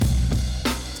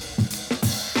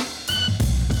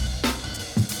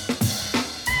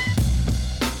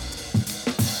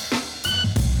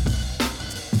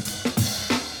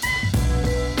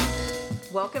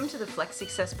to the Flex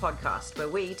Success Podcast, where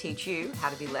we teach you how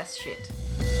to be less shit.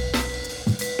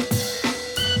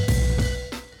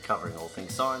 Covering all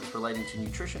things science relating to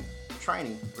nutrition,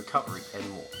 training, recovery, and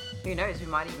more. Who knows, we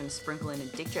might even sprinkle in a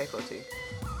dick joke or two.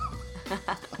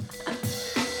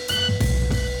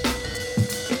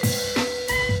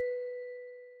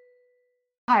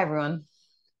 Hi, everyone.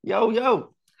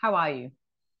 Yo. How are you?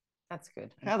 That's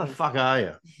good. How the fuck are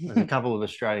you? There's a couple of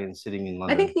Australians sitting in I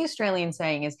London. think the Australian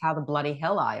saying is, how the bloody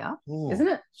hell are you? Isn't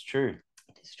it? It's true.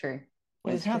 It is true.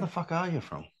 Where's how the fuck are you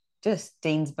from? Just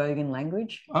Dean's bogan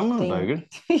language. I'm not Dean... a bogan.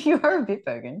 You are a bit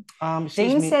bogan.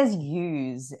 Dean says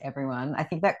use, everyone. I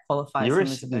think that qualifies You're him a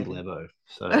as a Sydney bogan. Lebo,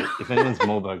 so if anyone's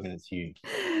more bogan, it's you.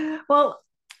 Well,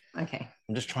 okay.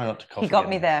 I'm just trying not to cough. He got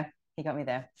me there.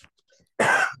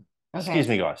 Okay. Excuse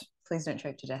me, guys. Please don't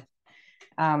choke to death.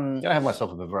 I'm gonna have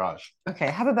myself a beverage. Okay,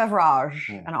 have a beverage.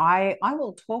 Yeah. And I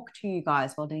will talk to you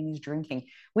guys while Dean is drinking.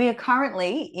 We are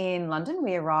currently in London.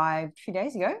 We arrived 2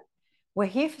 days ago. We're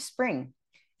here for spring.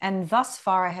 And thus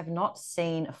far, I have not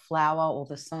seen a flower or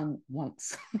the sun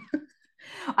once.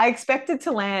 I expected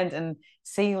to land and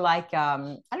see I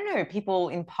don't know, people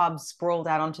in pubs sprawled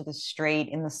out onto the street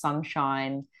in the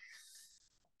sunshine,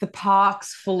 the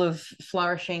parks full of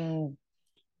flourishing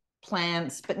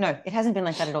plants, but no, it hasn't been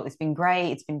like that at all. It's been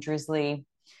grey, it's been drizzly,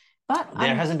 but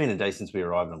there hasn't been a day since we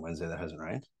arrived on Wednesday that hasn't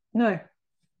rained. No.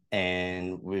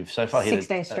 And we've so far 6 hit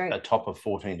days straight. a top of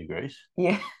 14 degrees.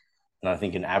 Yeah. And I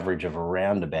think an average of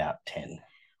around about 10.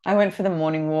 I went for the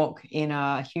morning walk in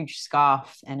a huge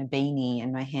scarf and a beanie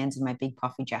and my hands in my big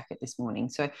puffy jacket this morning.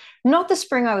 So not the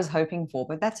spring I was hoping for,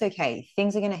 but that's okay.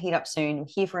 Things are going to heat up soon. We're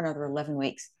here for another 11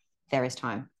 weeks. There is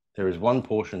time. There is one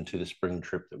portion to the spring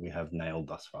trip that we have nailed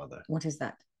thus far, though. What is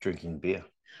that? Drinking beer.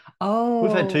 Oh.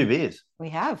 We've had 2 beers. We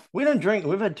have. We don't drink.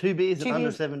 We've had 2 beers in under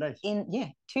beers 7 days.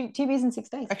 Two beers in 6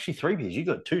 days. Actually, 3 beers. You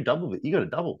got 2 double. You got a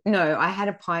double. No, I had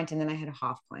a pint and then I had a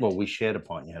half pint. Well, we shared a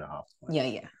pint. You had a half pint. Yeah.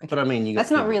 Okay. But I mean, you got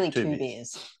that's not really 2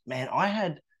 beers. Man, I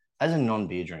had, as a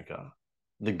non-beer drinker,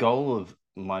 the goal of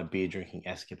my beer drinking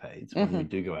escapades when we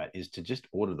do go out is to just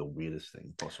order the weirdest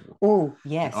thing possible. Oh,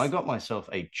 yes. And I got myself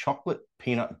a chocolate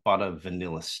peanut butter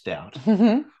vanilla stout.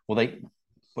 Mm-hmm. Well,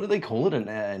 what do they call it?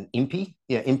 An impy?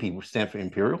 Yeah, impy will stand for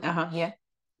imperial. Yeah.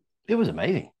 It was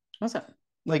amazing. What's that?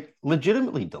 Like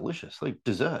legitimately delicious, like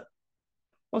dessert.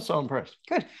 I was so impressed.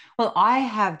 Good. Well, I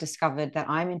have discovered that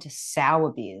I'm into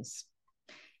sour beers.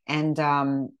 And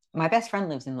my best friend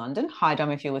lives in London. Hi,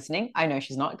 Dom, if you're listening. I know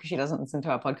she's not because she doesn't listen to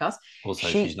our podcast. Also,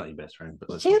 she's not your best friend.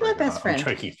 But she's my best friend. I'm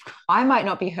joking. I might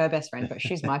not be her best friend, but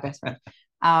she's my best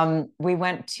friend. We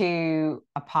went to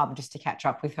a pub just to catch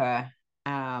up with her.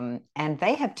 And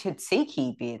they have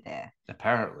tzatziki beer there.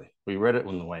 Apparently. We read it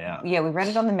on the way out. Yeah, we read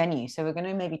it on the menu. So we're going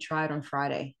to maybe try it on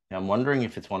Friday. Now, I'm wondering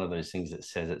if it's one of those things that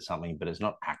says it's something, but it's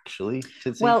not actually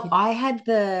tzatziki. Well, I had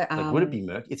the... would it be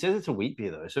murky? It says it's a wheat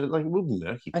beer, though. So, it will be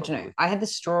murky, probably. I don't know. I had the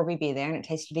strawberry beer there, and it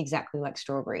tasted exactly like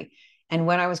strawberry. And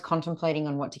when I was contemplating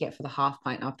on what to get for the half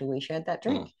pint after we shared that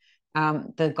drink,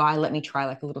 the guy let me try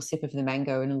like a little sip of the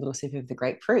mango and a little sip of the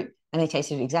grapefruit. And they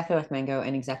tasted exactly like mango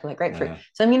and exactly like grapefruit. Yeah.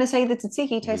 So I'm going to say that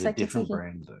tzatziki tastes like different tzatziki.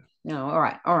 Brand, though. No, all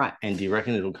right. And do you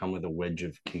reckon it'll come with a wedge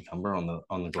of cucumber on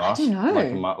the glass? I don't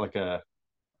know.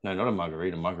 No, not a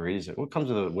margarita. Margaritas. What comes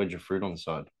with a wedge of fruit on the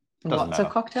side? Lots of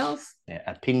cocktails? Yeah,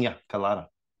 a pina colada.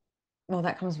 Well,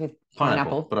 that comes with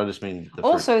pineapple. But I just mean the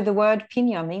also, fruit. The word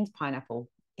pina means pineapple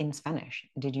in Spanish.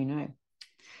 Did you know?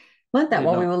 Learned that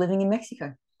while we were living in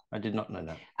Mexico. I did not know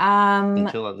that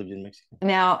until I lived in Mexico.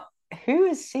 Now, who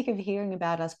is sick of hearing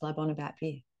about us blab on about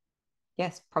beer?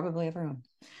 Yes, probably everyone.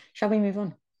 Shall we move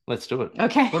on? Let's do it.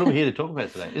 Okay. What are we here to talk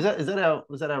about today?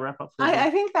 Was that our wrap up? I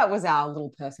think that was our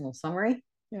little personal summary.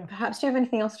 Yeah. Perhaps do you have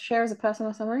anything else to share as a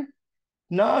personal summary?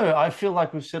 No, I feel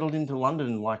like we've settled into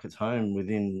London like it's home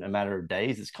within a matter of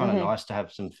days. It's kind of nice to have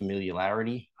some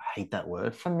familiarity. I hate that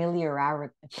word.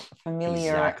 Familiarity.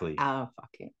 Exactly. Oh, fuck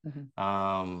it.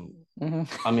 I'm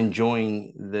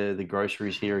enjoying the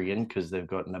groceries here again because they've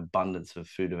got an abundance of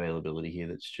food availability here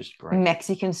that's just great.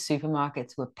 Mexican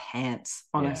supermarkets were pants,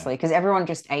 honestly, because everyone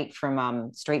just ate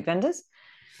from street vendors.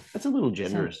 That's a little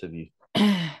generous of you.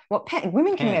 What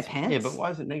women can wear pants? Yeah, but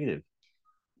why is it negative?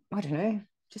 I don't know.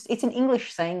 Just it's an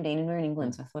English saying, Dean, and we're in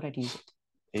England, so I thought I'd use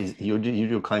it.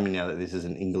 You're claiming now that this is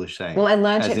an English saying? Well, I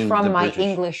learned it from my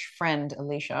English friend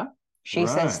Alicia. She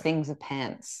says things are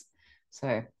pants.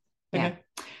 So yeah. Okay.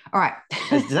 All right.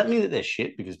 Does that mean that they're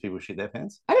shit because people shit their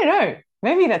pants? I don't know.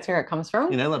 Maybe that's where it comes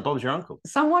from. You know, like Bob's your uncle.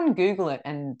 Someone Google it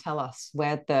and tell us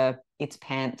where the "it's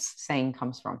pants" saying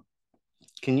comes from.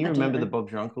 Can you I remember don't the know.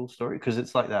 Bob's Your Uncle story? Because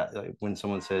it's like that. Like when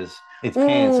someone says it's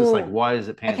pants, it's like, Ooh, why is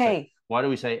it pants? Like, okay. why do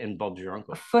we say and Bob's your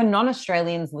uncle? For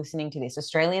non-Australians listening to this,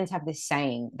 Australians have this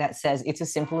saying that says it's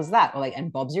as simple as that, or like,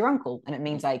 and Bob's your uncle, and it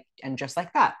means like, and just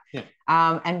like that. Yeah.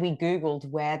 And we Googled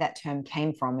where that term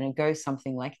came from, and it goes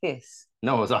something like this.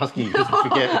 No, I was asking you because I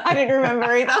forget. I didn't remember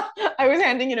either. I was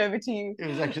handing it over to you. It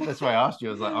was actually that's why I asked you.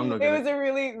 I was like, I'm not It gonna. was a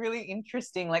really, really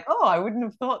interesting, like, oh, I wouldn't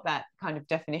have thought that kind of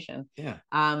definition. Yeah, it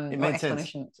Or made sense.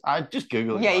 explanation. I just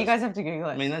Google it, Yeah, you guys. guys have to Google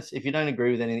I it. mean, that's if you don't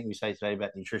agree with anything we say today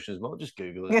about nutrition as well, just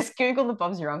Google it. Just Google the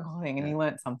Bob's your uncle thing, and Yeah. you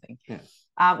learned something. Yeah.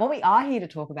 What we are here to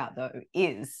talk about, though,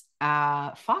 is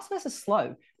fast versus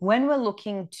slow. When we're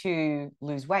looking to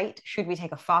lose weight, should we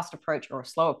take a fast approach or a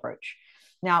slow approach?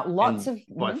 Now, lots And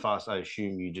of by fast, I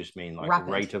assume you just mean like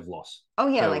rapid. rate of loss. Oh,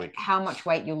 yeah, per like week. how much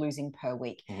weight you're losing per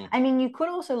week. I mean, you could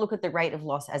also look at the rate of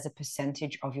loss as a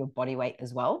percentage of your body weight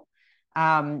as well.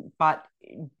 But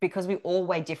because we all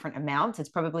weigh different amounts, it's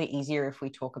probably easier if we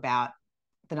talk about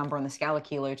the number on the scale, a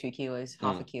kilo, 2 kilos,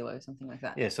 half a kilo, something like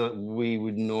that. Yeah, so we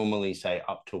would normally say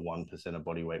up to 1% of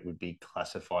body weight would be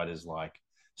classified as like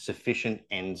sufficient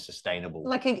and sustainable.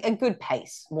 Like a good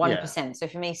pace, 1%. Yeah. So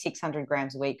for me, 600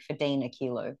 grams a week, for Dean, a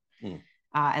kilo. And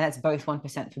that's both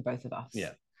 1% for both of us.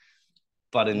 Yeah.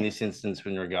 But in this instance,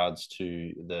 in regards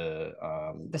to the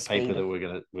paper that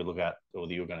we'll look at, or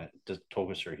that you're going to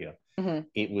talk us through here,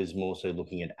 it was more so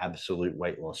looking at absolute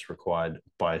weight loss required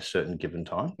by a certain given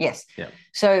time. Yes. Yeah.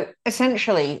 So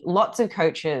essentially, lots of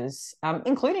coaches,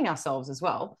 including ourselves as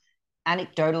well,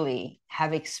 anecdotally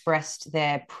have expressed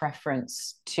their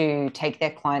preference to take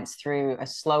their clients through a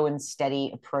slow and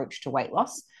steady approach to weight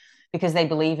loss because they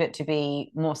believe it to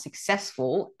be more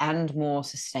successful and more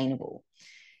sustainable.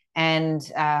 And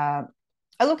I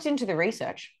looked into the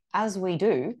research, as we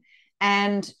do,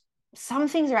 and some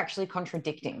things are actually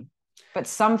contradicting, but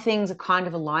some things are kind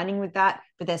of aligning with that,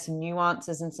 but there's some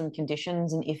nuances and some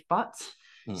conditions and if buts.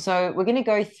 So we're going to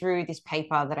go through this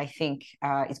paper that I think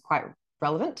is quite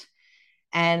relevant,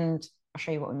 and I'll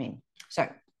show you what we mean. So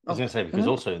I was going to say, because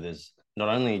also there's not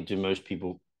only do most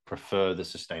people prefer the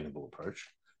sustainable approach,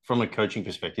 from a coaching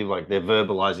perspective, like they're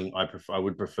verbalizing, I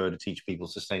would prefer to teach people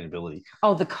sustainability.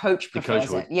 Oh, the coach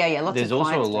prefers it. Yeah, yeah. There's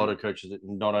also a lot of coaches that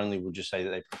not only would just say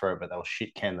that they prefer it, but they'll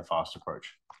shit can the fast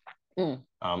approach.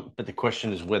 But the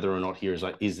question is whether or not here is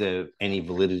like, is there any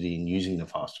validity in using the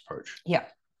fast approach? Yeah.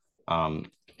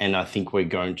 And I think we're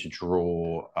going to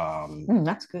draw.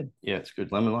 That's good. Yeah, it's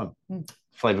good. Lemon lime.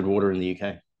 Flavored water in the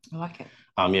UK. I like it.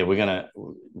 Yeah, we're going to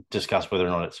discuss whether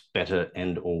or not it's better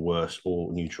and or worse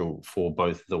or neutral for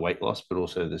both the weight loss, but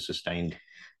also the sustained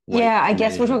weight. Yeah, I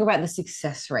guess we'll talk about the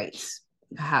success rates,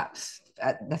 perhaps.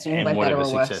 That's and by better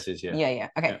or worse. Success is, yeah. Yeah.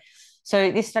 Okay. Yeah.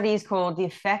 So this study is called The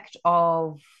Effect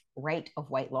of Rate of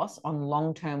Weight Loss on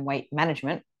Long-Term Weight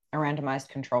Management, a randomized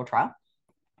control trial.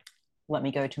 Let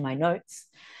me go to my notes.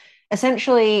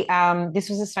 Essentially, this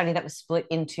was a study that was split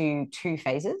into 2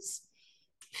 phases.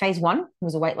 Phase 1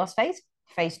 was a weight loss phase.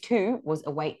 Phase 2 was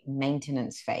a weight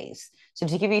maintenance phase. So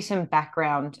to give you some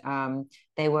background,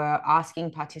 they were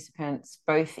asking participants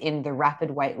both in the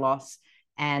rapid weight loss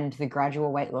and the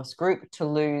gradual weight loss group to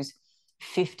lose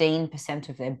 15%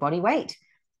 of their body weight.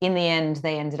 In the end,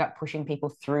 they ended up pushing people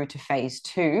through to phase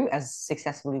 2 as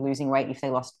successfully losing weight if they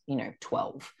lost,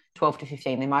 12 to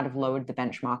 15. They might have lowered the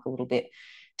benchmark a little bit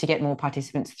to get more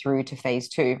participants through to phase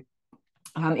 2.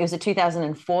 It was a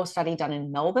 2004 study done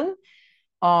in Melbourne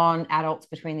on adults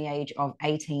between the age of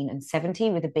 18 and 70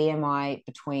 with a BMI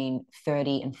between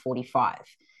 30 and 45.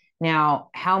 Now,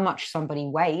 how much somebody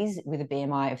weighs with a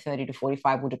BMI of 30 to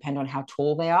 45 will depend on how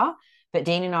tall they are. But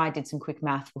Dean and I did some quick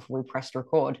math before we pressed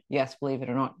record. Yes, believe it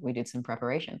or not, we did some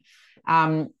preparation.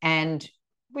 And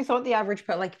we thought the average,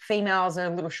 females are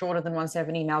a little shorter than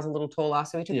 170, males a little taller.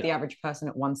 So we took the average person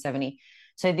at 170.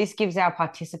 So this gives our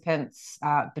participants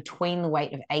between the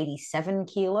weight of 87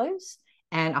 kilos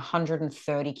and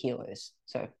 130 kilos.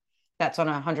 So that's on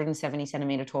a 170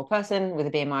 centimeter tall person with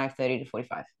a BMI of 30 to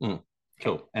 45.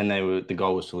 Cool. And the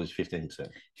goal was to lose 15%.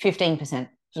 15%.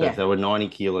 So if they were 90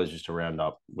 kilos, just to round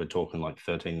up, we're talking like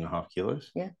 13 and a half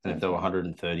kilos. Yeah. And if they were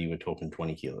 130, we're talking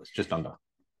 20 kilos, just under.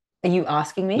 Are you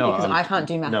asking me? No, because I can't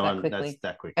do math that quickly. That's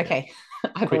that quick. Okay.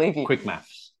 I believe you. Quick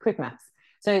maths. Quick maths.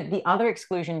 So the other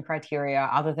exclusion criteria,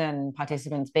 other than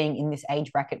participants being in this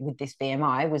age bracket with this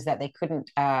BMI, was that they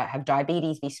couldn't have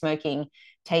diabetes, be smoking,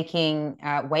 taking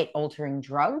weight-altering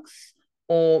drugs,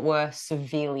 or were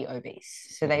severely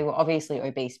obese. So they were obviously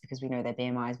obese because we know their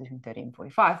BMI is between 30 and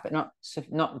 45, but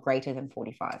not greater than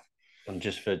 45. And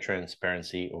just for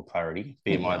transparency or clarity,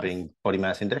 BMI being body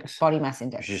mass index. Body mass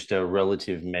index. It's just a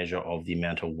relative measure of the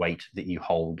amount of weight that you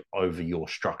hold over your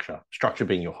structure. Structure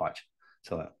being your height.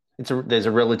 So there's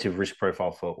a relative risk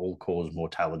profile for all-cause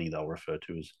mortality. They'll refer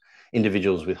to as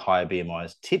individuals with higher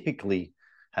BMIs typically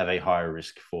have a higher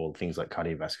risk for things like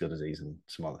cardiovascular disease and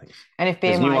some other things. And if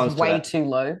BMI is way too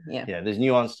low, there's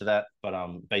nuance to that, but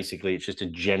basically it's just a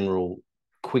general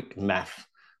quick math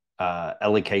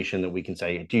allocation that we can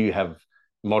say, do you have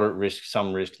moderate risk,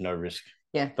 some risk, no risk?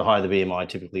 Yeah. The higher the BMI,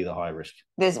 typically the higher risk.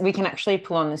 We can actually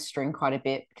pull on this string quite a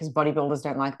bit because bodybuilders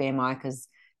don't like BMI because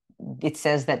it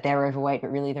says that they're overweight,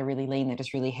 but really they're really lean. They're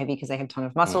just really heavy because they have a ton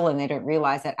of muscle and they don't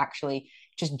realize that actually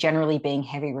just generally being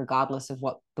heavy, regardless of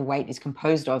what the weight is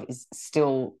composed of, is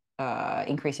still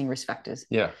increasing risk factors.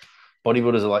 Yeah.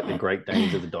 Bodybuilders are like the Great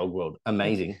Danes of the dog world.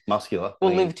 Amazing, muscular.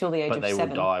 Will live till the age of 7. But they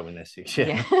will die when they're 6.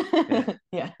 Yeah.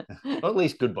 Yeah. Or at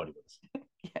least good bodybuilders.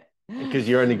 Yeah. Because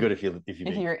you're only good if you're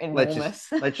enormous.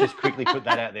 Let's just quickly put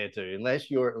that out there too.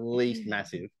 Unless you're at least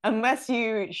massive. Unless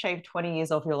you shave 20 years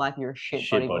off your life, you're a shit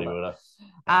bodybuilder.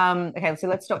 Okay, so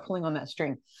let's stop pulling on that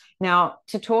string. Now,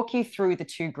 to talk you through the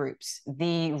two groups,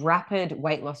 the rapid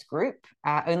weight loss group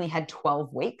only had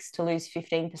 12 weeks to lose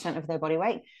 15% of their body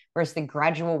weight, whereas the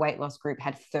gradual weight loss group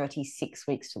had 36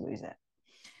 weeks to lose it.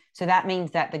 So that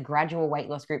means that the gradual weight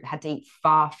loss group had to eat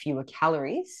far fewer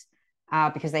calories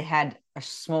because they had a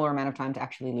smaller amount of time to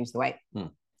actually lose the weight.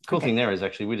 Cool thing there is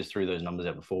actually we just threw those numbers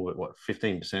out before, but what,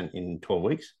 15% in 12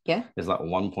 weeks? Yeah. There's like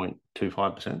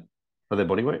 1.25% of their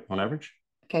body weight on average.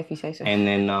 Okay, if you say so. And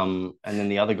then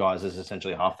the other guys is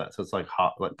essentially half that. So it's like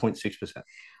 0.6%.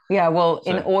 Yeah, well,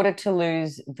 in order to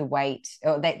lose the weight,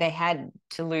 they had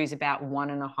to lose about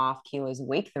 1.5 kilos a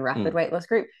week, the rapid weight loss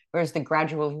group, whereas the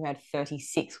gradual, who had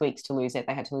 36 weeks to lose it,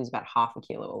 they had to lose about 0.5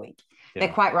 kilo a week. Yeah.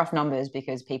 They're quite rough numbers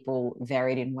because people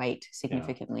varied in weight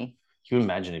significantly. Can you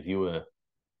imagine if you were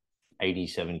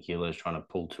 87 kilos trying to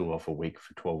pull 2 off a week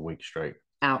for 12 weeks straight?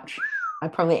 Ouch.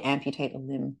 I'd probably amputate a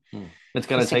limb. It's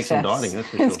going to take some dieting, that's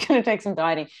for sure. It's going to take some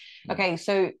dieting. Okay,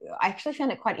 so I actually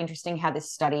found it quite interesting how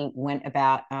this study went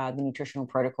about the nutritional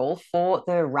protocol for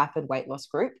the rapid weight loss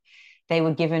group. They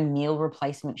were given meal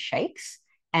replacement shakes,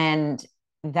 and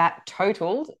that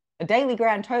totaled a daily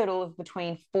grand total of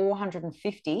between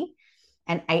 450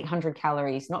 and 800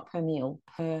 calories, not per meal,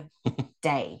 per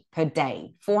day,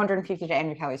 450 to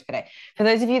 800 calories per day. For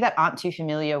those of you that aren't too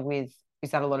familiar with, is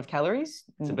that a lot of calories?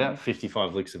 It's about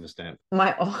 55 licks of a stamp.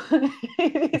 My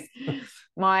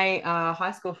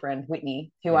high school friend,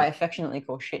 Whitney, who I affectionately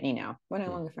call Shitney now. We're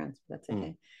no longer friends, but that's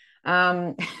okay.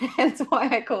 That's why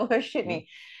I call her Shitney.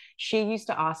 She used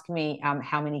to ask me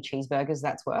how many cheeseburgers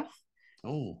that's worth.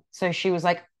 So she was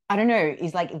like, I don't know,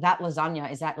 is like that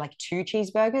lasagna, is that like 2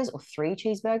 cheeseburgers or 3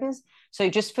 cheeseburgers? So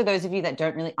just for those of you that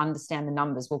don't really understand the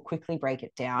numbers, we'll quickly break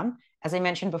it down. As I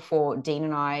mentioned before, Dean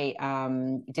and I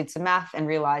did some math and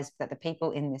realized that the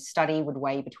people in this study would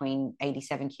weigh between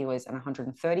 87 kilos and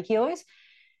 130 kilos.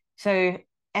 So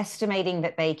estimating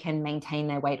that they can maintain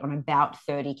their weight on about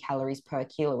 30 calories per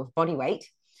kilo of body weight,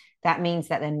 that means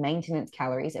that their maintenance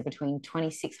calories are between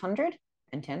 2,600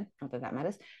 and 10, not that that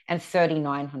matters, and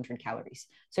 3,900 calories.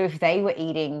 So if they were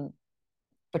eating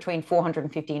between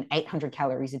 450 and 800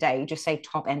 calories a day, just say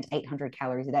top end 800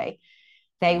 calories a day,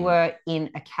 they were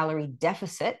in a calorie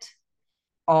deficit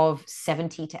of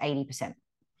 70 to 80%.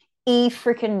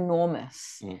 Freaking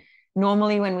enormous.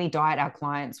 Normally when we diet, our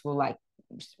clients will like,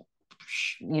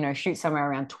 shoot somewhere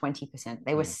around 20%.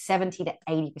 They were 70 to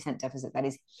 80% deficit. That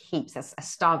is heaps. That's a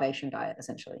starvation diet,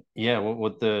 essentially. Yeah.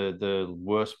 What the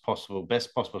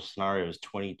best possible scenario is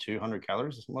 2,200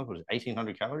 calories. Or something like, what was it,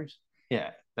 1,800 calories?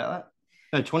 Yeah, about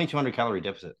that. No, 2,200 calorie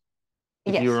deficit.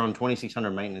 If you were on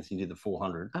 2,600 maintenance and you did the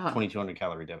 400, 2,200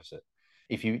 calorie deficit.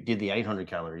 If you did the 800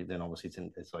 calorie, then obviously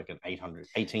it's like an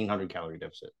 1,800 calorie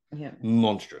deficit. Yeah.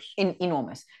 Monstrous.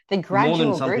 Enormous. The gradual more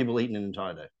than some people eat in an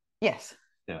entire day. Yes.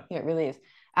 Yeah. Yeah, it really is.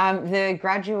 The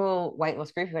gradual weight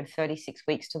loss group who had 36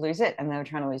 weeks to lose it, and they were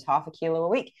trying to lose 0.5 kilo a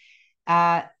week,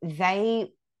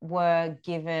 they were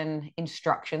given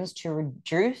instructions to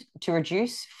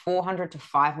reduce 400 to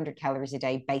 500 calories a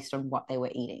day based on what they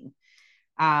were eating.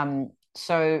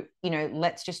 So,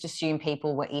 let's just assume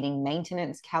people were eating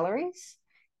maintenance calories.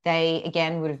 They,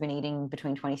 again, would have been eating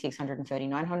between 2,600 and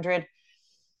 3,900.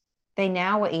 They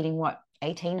now were eating,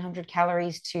 1,800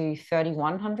 calories to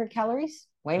 3,100 calories,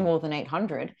 way more than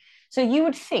 800. So you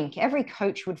would think, every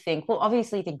coach would think, well,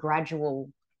 obviously the gradual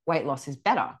weight loss is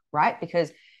better, right?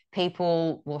 Because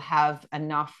people will have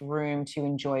enough room to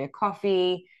enjoy a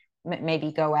coffee,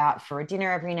 maybe go out for a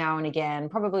dinner every now and again,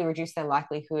 probably reduce their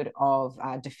likelihood of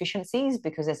deficiencies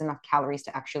because there's enough calories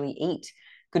to actually eat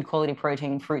good quality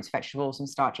protein, fruits, vegetables, and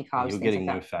starchy carbs. You're getting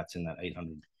no fats in that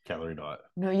 800. calorie diet.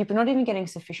 No, you're not even getting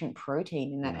sufficient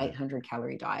protein in that 800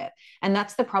 calorie diet. And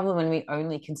that's the problem when we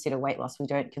only consider weight loss. We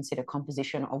don't consider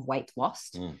composition of weight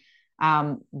lost.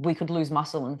 We could lose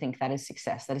muscle and think that is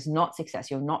success. That is not success.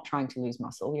 You're not trying to lose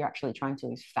muscle. You're actually trying to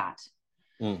lose fat.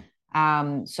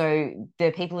 So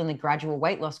the people in the gradual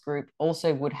weight loss group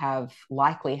also would have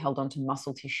likely held on to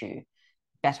muscle tissue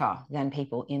better than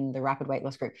people in the rapid weight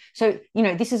loss group. So,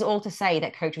 this is all to say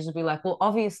that coaches would be like, well,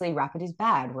 obviously rapid is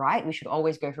bad, right? We should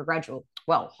always go for gradual.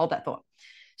 Well, hold that thought.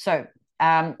 So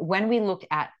when we look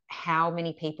at how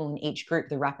many people in each group,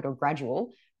 the rapid or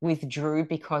gradual, withdrew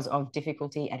because of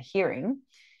difficulty adhering,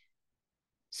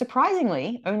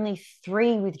 surprisingly, only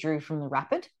 3 withdrew from the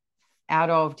rapid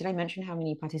out of, did I mention how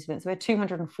many participants? There were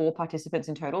 204 participants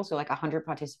in total, so like 100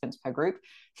 participants per group.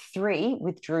 3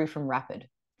 withdrew from rapid.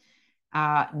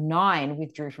 9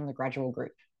 withdrew from the gradual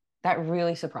group. That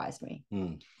really surprised me.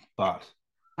 But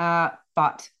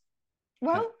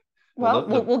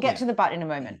we'll get to the but in a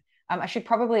moment. I should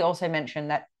probably also mention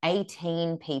that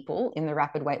 18 people in the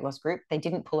rapid weight loss group, they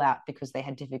didn't pull out because they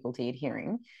had difficulty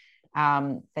adhering.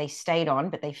 They stayed on,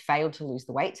 but they failed to lose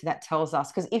the weight. So that tells us,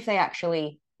 because if they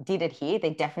actually did adhere,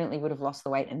 they definitely would have lost the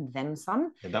weight and then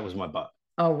some. Yeah, that was my but.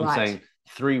 Oh, right. I'm saying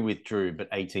 3 withdrew, but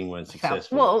 18 weren't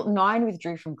successful. Well, 9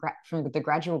 withdrew from the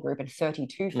gradual group and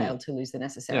 32 failed to lose the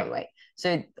necessary weight.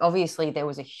 So obviously there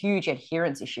was a huge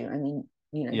adherence issue, and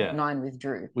then 9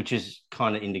 withdrew. Which is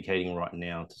kind of indicating right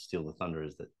now, to steal the thunder,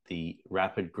 is that the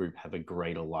rapid group have a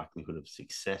greater likelihood of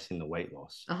success in the weight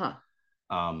loss.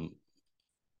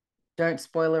 Don't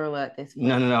spoiler alert this.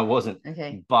 No, it wasn't.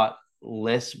 Okay. But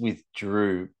less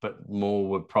withdrew, but more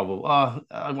were probably.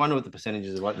 I wonder what the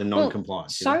percentages are like, the non-compliant.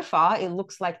 So far, it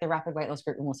looks like the rapid weight loss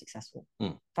group were more successful,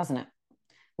 doesn't it?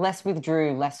 Less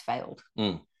withdrew, less failed.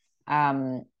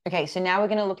 Okay, so now we're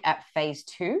going to look at phase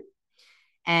 2.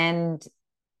 And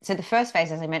so the first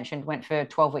phase, as I mentioned, went for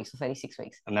 12 weeks or 36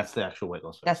 weeks. And that's the actual weight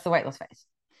loss phase. That's the weight loss phase.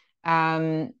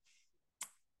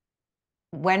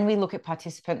 When we look at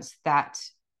participants that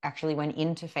actually went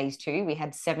into phase 2, we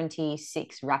had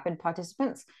 76 rapid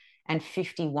participants and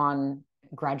 51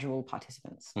 gradual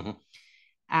participants.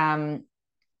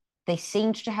 They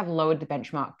seemed to have lowered the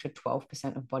benchmark to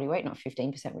 12% of body weight, not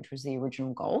 15%, which was the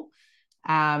original goal.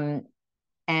 And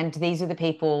these are the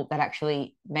people that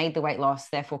actually made the weight loss,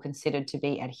 therefore considered to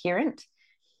be adherent.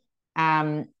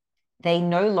 They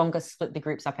no longer split the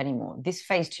groups up anymore. This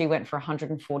phase 2 went for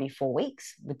 144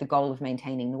 weeks with the goal of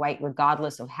maintaining the weight,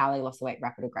 regardless of how they lost the weight,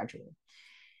 rapid or gradual.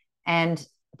 And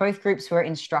both groups were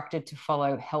instructed to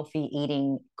follow healthy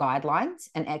eating guidelines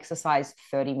and exercise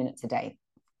 30 minutes a day.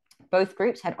 Both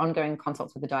groups had ongoing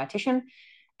consults with the dietitian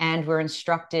and were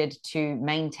instructed to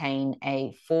maintain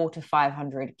a 400 to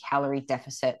 500 calorie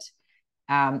deficit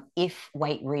if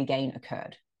weight regain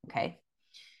occurred. Okay.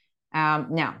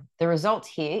 Now, the result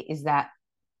here is that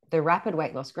the rapid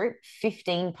weight loss group,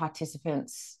 15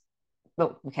 participants,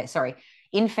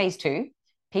 in phase 2,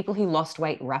 people who lost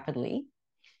weight rapidly,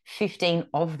 15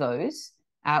 of those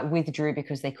withdrew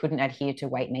because they couldn't adhere to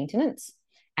weight maintenance,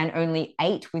 and only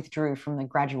 8 withdrew from the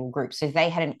gradual group. So they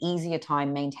had an easier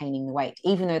time maintaining the weight,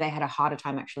 even though they had a harder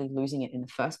time actually losing it in the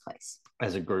first place.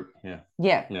 As a group, the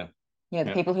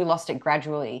people who lost it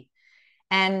gradually.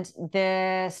 And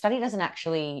the study doesn't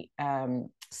actually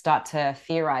start to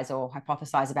theorize or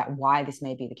hypothesize about why this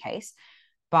may be the case.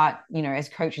 But, as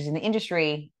coaches in the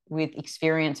industry with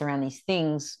experience around these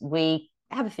things, we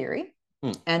have a theory.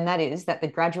 And that is that the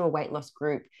gradual weight loss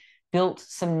group built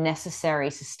some necessary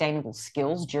sustainable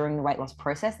skills during the weight loss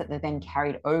process that they then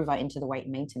carried over into the weight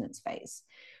maintenance phase.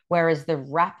 Whereas the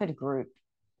rapid group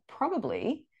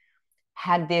probably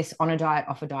had this on a diet,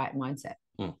 off a diet mindset.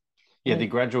 Yeah, the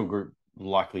gradual group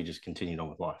likely just continued on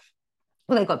with life.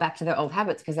 Well, they got back to their old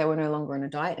habits because they were no longer on a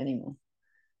diet anymore.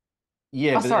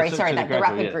 Yeah. The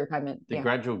rapid group, I meant. The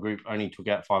gradual group only took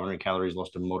out 500 calories,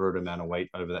 lost a moderate amount of weight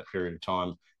over that period of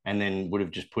time, and then would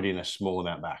have just put in a small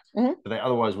amount back. But they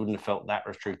otherwise wouldn't have felt that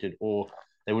restricted, or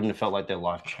they wouldn't have felt like their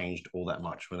life changed all that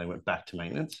much when they went back to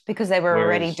maintenance. Because they were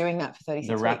already doing that for 36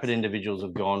 weeks. The rapid individuals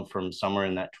have gone from somewhere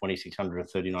in that 2,600 to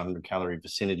 3,900 calorie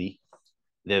vicinity.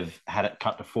 They've had it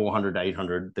cut to 400,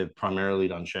 800. They've primarily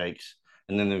done shakes,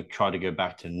 and then they've tried to go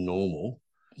back to normal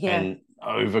and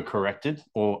overcorrected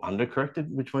or undercorrected,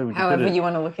 which way would you put it? However you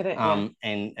want to look at it.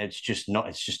 And it's just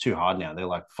too hard now. They're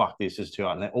like, fuck, this is too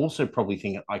hard. And they also probably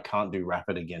think I can't do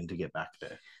rapid again to get back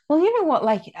there. Well, you know what?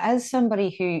 Like, as somebody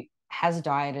who has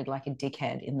dieted like a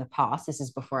dickhead in the past, this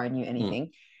is before I knew anything,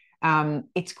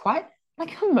 it's quite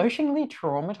like emotionally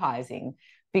traumatizing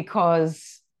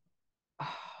because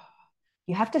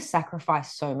you have to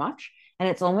sacrifice so much. And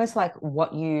it's almost like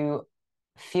what you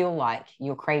feel like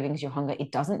your cravings, your hunger,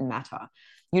 it doesn't matter.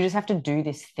 You just have to do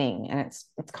this thing. And it's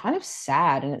kind of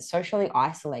sad and it's socially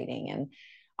isolating. And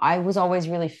I was always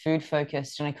really food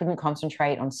focused and I couldn't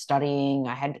concentrate on studying.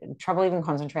 I had trouble even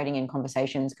concentrating in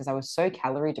conversations because I was so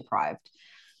calorie deprived.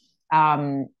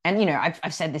 And you know,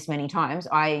 I've said this many times.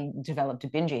 I developed a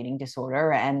binge eating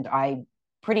disorder, and I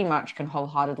pretty much can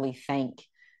wholeheartedly thank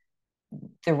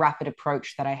the rapid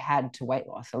approach that I had to weight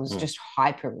loss. I was just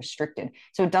hyper restricted.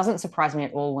 So it doesn't surprise me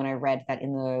at all when I read that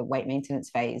in the weight maintenance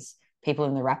phase, people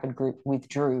in the rapid group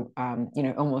withdrew, you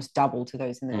know, almost double to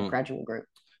those in the gradual group.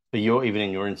 But even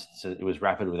in your instance, it was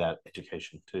rapid without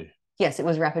education too. Yes, it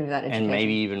was rapid without education. And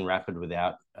maybe even rapid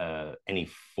without any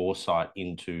foresight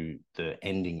into the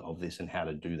ending of this and how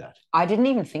to do that. I didn't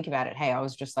even think about it. Hey, I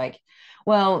was just like,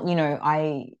 well, you know,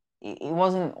 it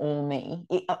wasn't all me.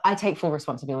 I take full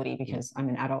responsibility because I'm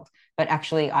an adult. But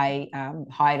actually, I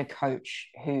hired a coach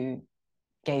who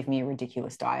gave me a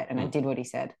ridiculous diet, and I did what he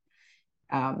said.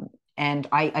 And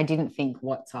I didn't think,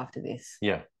 what's after this?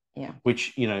 Yeah. Yeah.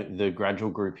 Which, you know, the gradual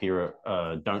group here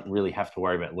don't really have to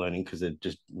worry about learning because they're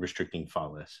just restricting far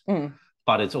less.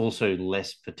 But it's also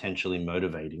less potentially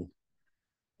motivating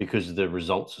because the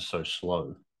results are so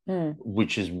slow,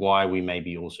 which is why we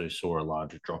maybe also saw a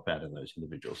larger dropout in those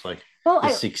individuals. Like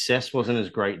success wasn't as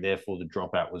great, therefore the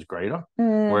dropout was greater.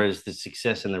 Whereas the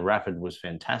success in the rapid was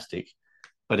fantastic,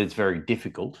 but it's very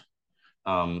difficult.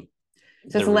 So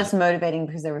it's less motivating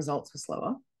because their results were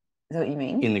slower. Is that what you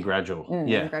mean? In the gradual.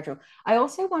 Yeah. In the gradual. I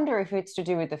also wonder if it's to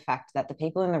do with the fact that the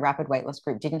people in the rapid weight loss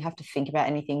group didn't have to think about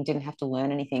anything, didn't have to learn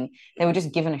anything. They were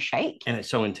just given a shake. And it's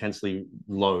so intensely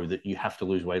low that you have to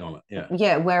lose weight on it. Yeah.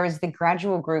 Yeah. Whereas the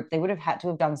gradual group, they would have had to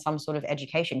have done some sort of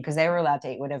education because they were allowed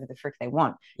to eat whatever the frick they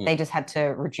want. They just had to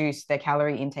reduce their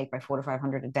calorie intake by 400 to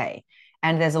 500 a day.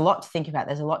 And there's a lot to think about.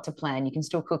 There's a lot to plan. You can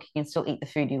still cook, you can still eat the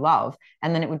food you love.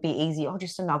 And then it would be easy. Oh,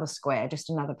 just another square, just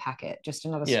another packet, just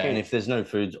another scoop. And if there's no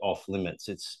foods off limits,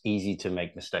 it's easy to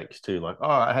make mistakes too. Like, oh,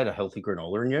 I had a healthy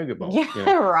granola and yogurt bowl.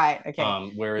 Yeah, right.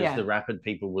 Okay. Whereas the rapid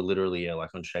people were literally like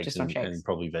on shakes, and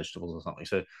probably vegetables or something.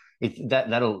 So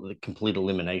the complete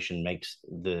elimination makes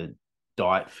the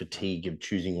diet fatigue of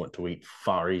choosing what to eat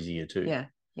far easier too. Yeah.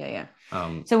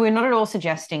 So we're not at all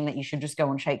suggesting that you should just go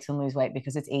on shakes and lose weight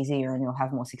because it's easier and you'll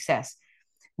have more success.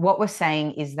 What we're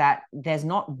saying is that there's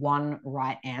not one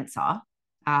right answer.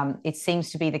 It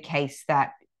seems to be the case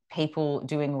that people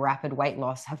doing rapid weight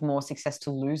loss have more success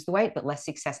to lose the weight, but less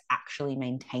success actually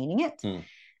maintaining it.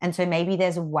 And so maybe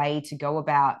there's a way to go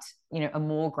about, you know, a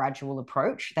more gradual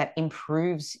approach that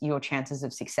improves your chances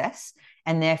of success,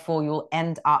 and therefore you'll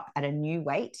end up at a new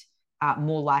weight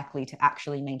more likely to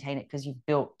actually maintain it because you've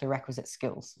built the requisite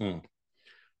skills.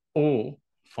 Or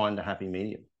find a happy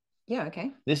medium. Yeah,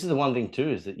 okay. This is the one thing too,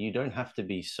 is that you don't have to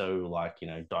be so like, you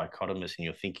know, dichotomous in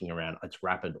your thinking around it's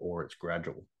rapid or it's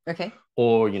gradual. Okay.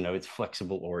 Or, you know, it's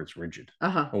flexible or it's rigid.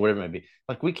 Or whatever it may be.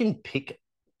 Like we can pick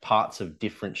parts of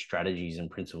different strategies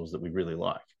and principles that we really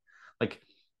like. Like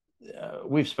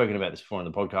we've spoken about this before on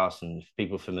the podcast, and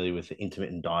people familiar with the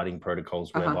intermittent dieting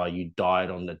protocols whereby you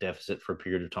diet on the deficit for a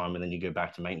period of time and then you go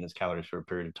back to maintenance calories for a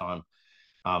period of time.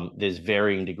 There's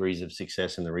varying degrees of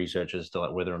success in the research as to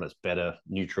like whether or not it's better,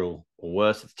 neutral, or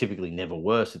worse. It's typically never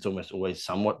worse. It's almost always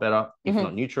somewhat better, if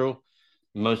not neutral.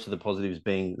 Most of the positives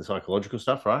being the psychological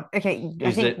stuff, right? Okay.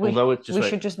 I think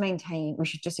we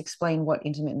should just explain what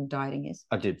intermittent dieting is.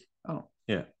 I did. Oh.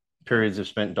 Yeah. Periods of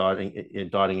spent dieting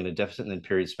in a deficit, and then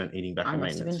periods spent eating back at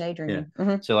maintenance. I must have been daydreaming.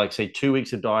 Yeah. So like say 2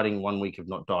 weeks of dieting, 1 week of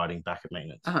not dieting back at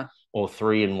maintenance, or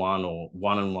 3 and 1, or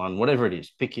 1 and 1, whatever it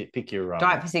is. Pick your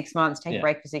diet for 6 months, take a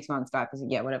break for 6 months, diet for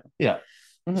whatever. Yeah.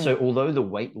 So although the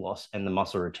weight loss and the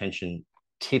muscle retention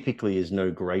typically is no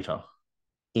greater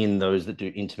in those that do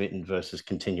intermittent versus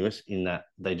continuous, in that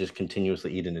they just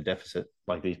continuously eat in a deficit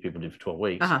like these people did for 12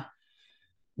 weeks.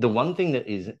 The one thing that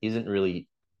isn't really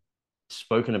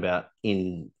spoken about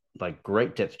in like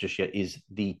great depth just yet is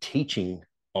the teaching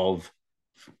of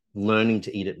learning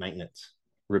to eat at maintenance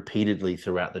repeatedly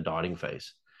throughout the dieting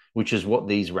phase, which is what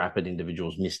these rapid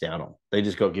individuals missed out on. They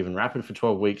just got given rapid for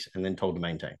 12 weeks and then told to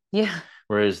maintain. Yeah.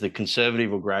 Whereas the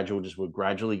conservative or gradual just were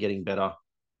gradually getting better,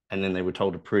 and then they were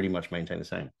told to pretty much maintain the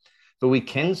same. But we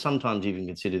can sometimes even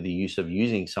consider the use of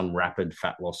using some rapid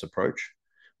fat loss approach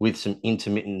with some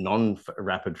intermittent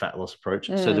non-rapid fat loss approach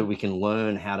so that we can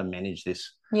learn how to manage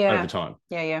this over time.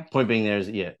 Yeah. Point being there is,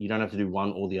 you don't have to do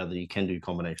one or the other. You can do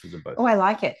combinations of both. Oh, I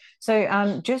like it.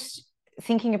 So just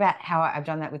thinking about how I've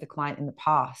done that with a client in the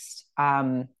past,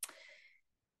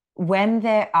 when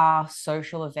there are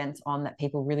social events on that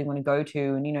people really want to go to,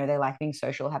 and they like being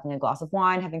social, having a glass of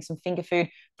wine, having some finger food,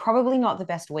 probably not the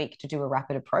best week to do a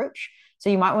rapid approach.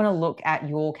 So you might want to look at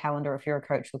your calendar. If you're a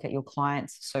coach, look at your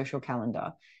client's social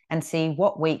calendar and see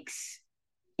what weeks,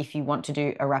 if you want to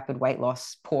do a rapid weight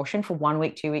loss portion for 1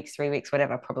 week, 2 weeks, 3 weeks,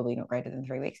 whatever, probably not greater than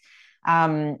 3 weeks.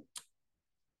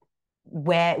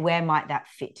 Where might that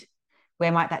fit?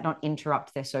 Where might that not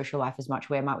interrupt their social life as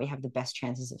much? Where might we have the best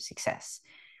chances of success?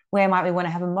 Where might we want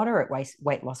to have a moderate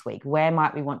weight loss week? Where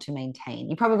might we want to maintain?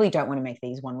 You probably don't want to make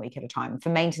these 1 week at a time. For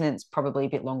maintenance, probably a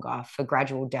bit longer. For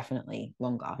gradual, definitely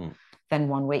longer than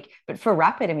 1 week. But for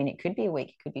rapid, I mean, it could be a week,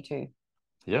 it could be 2.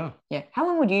 Yeah. Yeah. How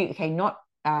long would you, okay, not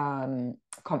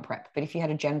comp prep, but if you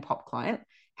had a Gen Pop client,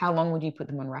 how long would you put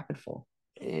them on rapid for?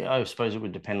 Yeah, I suppose it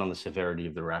would depend on the severity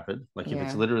of the rapid. Like if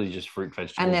it's literally just fruit,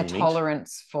 vegetables, and their and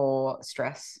tolerance for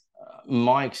stress.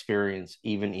 My experience,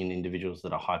 even in individuals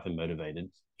that are hyper motivated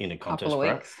in a contest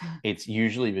prep, it's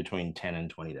usually between 10 and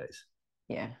 20 days.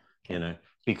 Yeah.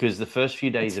 Because the first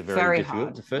few days are very difficult.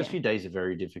 Hard. The first few days are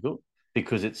very difficult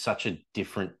because it's such a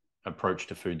different approach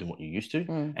to food than what you're used to.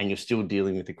 And you're still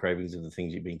dealing with the cravings of the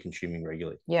things you've been consuming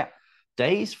regularly. Yeah.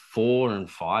 Days 4 and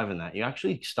 5 and that, you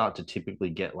actually start to typically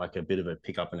get like a bit of a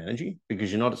pickup in energy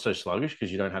because you're not so sluggish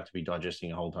because you don't have to be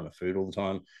digesting a whole ton of food all the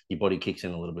time. Your body kicks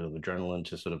in a little bit of adrenaline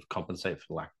to sort of compensate for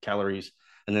the lack of calories.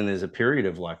 And then there's a period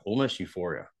of like almost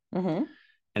euphoria. And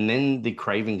then the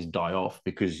cravings die off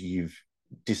because you've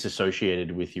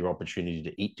disassociated with your opportunity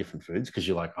to eat different foods because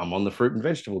you're like, I'm on the fruit and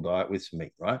vegetable diet with some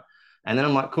meat, right? And then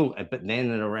I'm like, cool. But then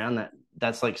around that,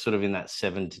 that's like sort of in that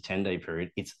 7 to 10 day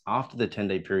period. It's after the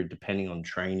 10-day period, depending on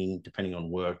training, depending on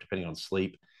work, depending on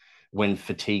sleep, when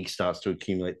fatigue starts to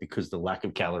accumulate because the lack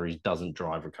of calories doesn't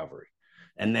drive recovery.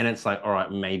 And then it's like, all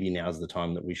right, maybe now's the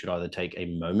time that we should either take a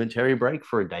momentary break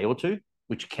for a day or two,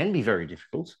 which can be very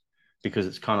difficult because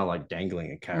it's kind of like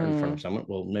dangling a carrot in front of someone.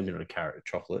 Well, maybe not a carrot, a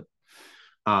chocolate.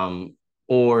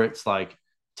 Or it's like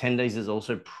 10 days is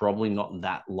also probably not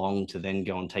that long to then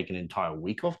go and take an entire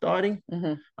week off dieting.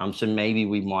 So maybe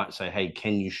we might say, hey,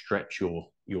 can you stretch your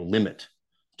limit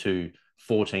to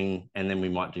 14 and then we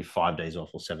might do 5 days off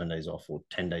or 7 days off or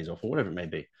 10 days off or whatever it may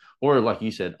be. Or like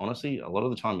you said, honestly, a lot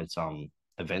of the time it's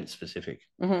event specific.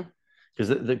 Because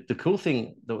the cool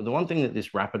thing, the one thing that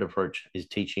this rapid approach is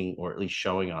teaching, or at least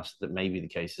showing us that may be the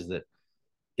case, is that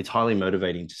it's highly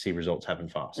motivating to see results happen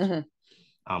fast.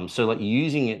 So like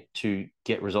using it to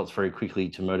get results very quickly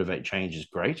to motivate change is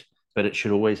great, but it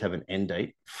should always have an end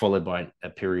date followed by a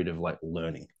period of like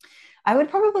learning. I would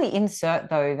probably insert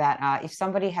though that if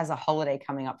somebody has a holiday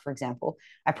coming up, for example,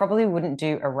 I probably wouldn't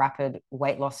do a rapid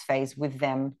weight loss phase with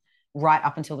them right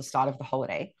up until the start of the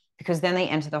holiday, because then they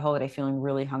enter the holiday feeling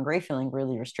really hungry, feeling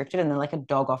really restricted, and they're like a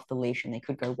dog off the leash and they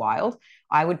could go wild.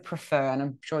 I would prefer, and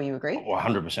I'm sure you agree.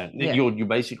 100%. Yeah. You're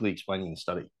basically explaining the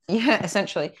study. Yeah,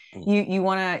 essentially. You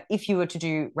want to, if you were to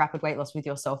do rapid weight loss with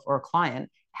yourself or a client,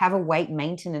 have a weight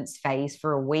maintenance phase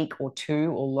for a week or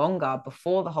 2 or longer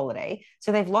before the holiday.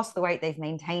 So they've lost the weight, they've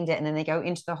maintained it, and then they go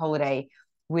into the holiday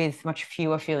with much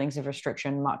fewer feelings of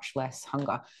restriction, much less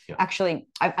hunger. Yeah. Actually,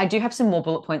 I do have some more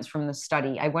bullet points from the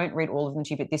study. I won't read all of them to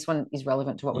you, but this one is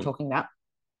relevant to what we're talking about.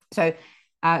 So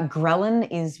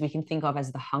ghrelin we can think of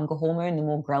as the hunger hormone. The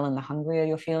more ghrelin, the hungrier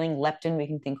you're feeling. Leptin, we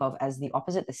can think of as the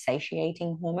opposite, the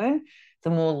satiating hormone. The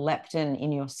more leptin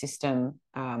in your system,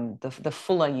 the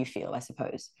fuller you feel, I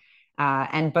suppose.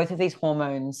 And both of these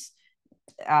hormones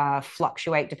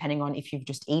fluctuate depending on if you've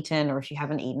just eaten or if you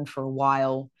haven't eaten for a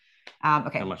while.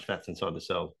 Okay. How much fat's inside the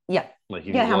cell? Yeah. Like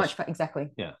how much fat, exactly.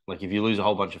 Yeah. Like if you lose a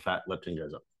whole bunch of fat, leptin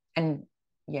goes up. And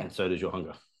so does your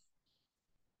hunger.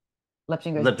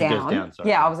 Leptin goes down. Sorry.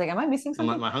 Yeah, I was like, am I missing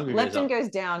something? My hunger leptin goes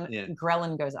down,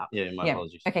 ghrelin goes up. Yeah, my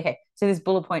apologies. Okay. So this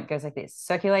bullet point goes like this.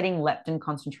 Circulating leptin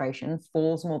concentration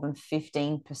falls more when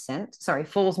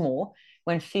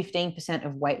 15%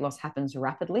 of weight loss happens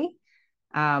rapidly,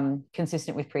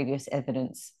 consistent with previous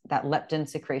evidence that leptin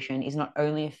secretion is not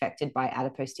only affected by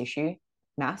adipose tissue,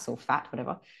 mass or fat,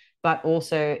 whatever, but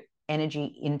also energy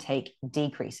intake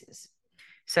decreases.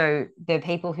 So the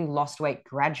people who lost weight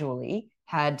gradually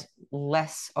had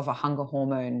less of a hunger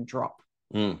hormone drop.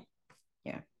 Yeah.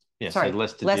 Sorry, so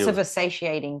less of a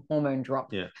satiating hormone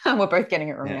drop. Yeah. We're both getting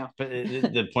it wrong now. But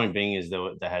the point being is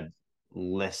they had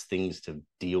less things to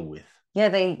deal with. Yeah,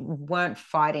 they weren't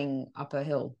fighting up a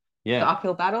hill. Yeah. The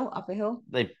uphill battle, up a hill.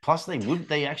 They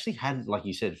actually had, like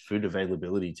you said, food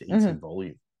availability to eat some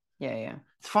volume. Yeah.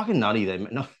 It's fucking nutty.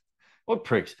 What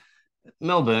pricks?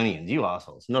 Melburnians, you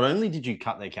assholes. Not only did you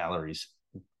cut their calories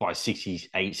by 60 to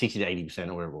 80%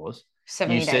 or whatever it was,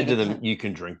 70 you said to them, you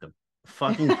can drink them.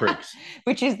 Fucking pricks.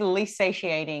 Which is the least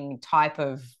satiating type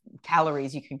of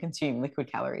calories you can consume,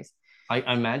 liquid calories.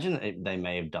 I imagine they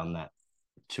may have done that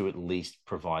to at least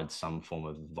provide some form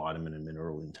of vitamin and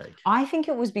mineral intake. I think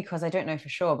it was because, I don't know for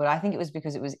sure, but I think it was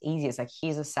because it was easy. It's like,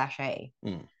 here's a sachet.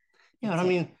 Yeah, but I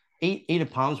mean, eat a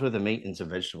palm's worth of meat and some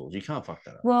vegetables. You can't fuck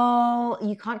that up. Well,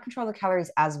 you can't control the calories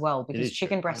as well because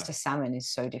chicken true. breast to salmon is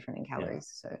so different in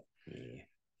calories. Yeah. So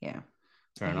yeah.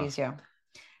 Fair enough. Easier.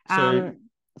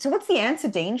 So what's the answer,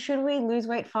 Dean? Should we lose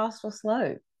weight fast or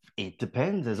slow? It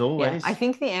depends, as always. Yeah, I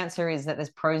think the answer is that there's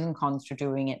pros and cons to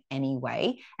doing it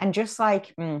anyway. And just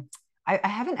like, I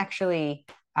haven't actually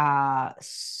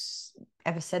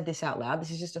ever said this out loud.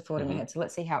 This is just a thought in my head. So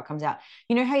let's see how it comes out.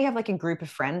 You know how you have like a group of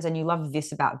friends and you love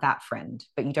this about that friend,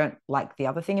 but you don't like the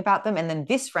other thing about them. And then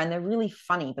this friend, they're really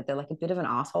funny, but they're like a bit of an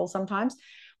asshole sometimes.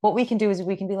 What we can do is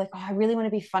we can be like, oh, I really want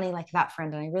to be funny like that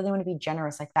friend. And I really want to be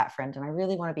generous like that friend. And I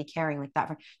really want to be caring like that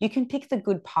friend. You can pick the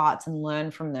good parts and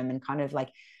learn from them and kind of like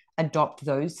adopt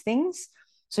those things.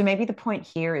 So maybe the point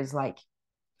here is like,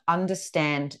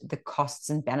 understand the costs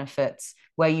and benefits,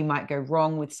 where you might go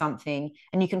wrong with something,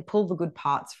 and you can pull the good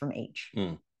parts from each.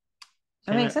 That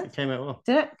makes sense? It came out well.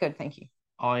 Did it? Good, thank you.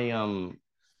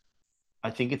 I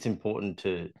think it's important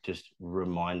to just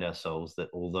remind ourselves that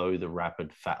although the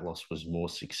rapid fat loss was more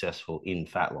successful in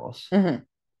fat loss,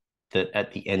 that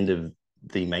at the end of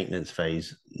the maintenance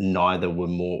phase, neither were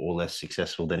more or less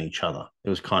successful than each other. It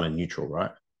was kind of neutral,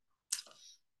 right?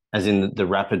 As in the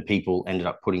rapid people ended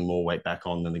up putting more weight back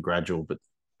on than the gradual, but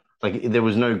like there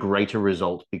was no greater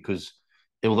result because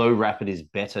although rapid is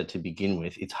better to begin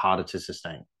with, it's harder to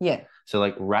sustain. Yeah. So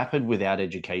like rapid without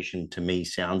education to me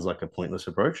sounds like a pointless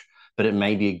approach, but it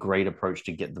may be a great approach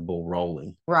to get the ball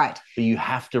rolling. Right. But you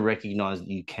have to recognize that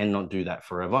you cannot do that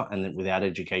forever. And that without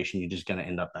education, you're just going to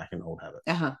end up back in old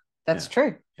habits. That's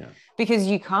true. Yeah. Because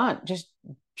you can't just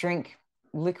drink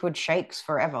liquid shakes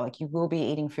forever. Like you will be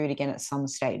eating food again at some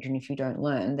stage. And if you don't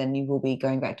learn, then you will be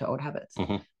going back to old habits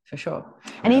for sure.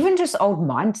 And even just old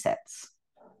mindsets.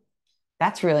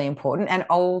 That's really important. And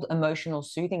old emotional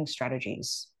soothing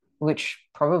strategies, which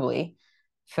probably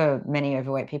for many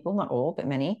overweight people, not all, but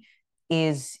many,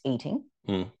 is eating.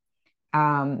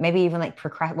 Maybe even like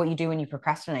what you do when you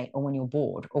procrastinate or when you're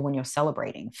bored or when you're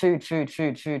celebrating. Food.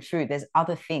 There's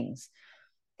other things.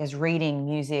 There's reading,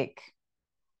 music.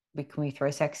 Can we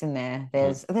throw sex in there?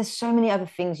 There's so many other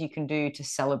things you can do to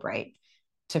celebrate,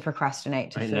 to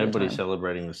procrastinate. Ain't nobody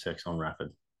celebrating with sex on rapid.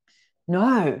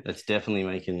 No. That's definitely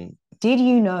making. Did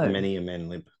you know? Many a men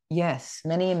limp. Yes,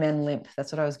 many a men limp.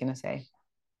 That's what I was going to say.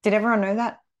 Did everyone know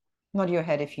that? Nod your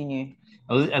head if you knew.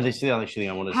 And this is the other thing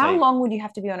I want to say. How long would you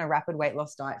have to be on a rapid weight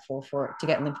loss diet for it to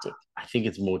get limp dip? I think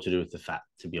it's more to do with the fat,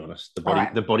 to be honest.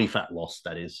 The body fat loss,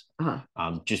 that is.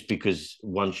 Just because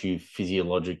once you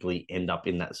physiologically end up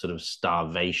in that sort of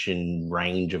starvation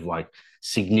range of like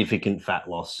significant fat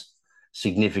loss,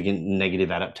 significant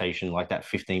negative adaptation, like that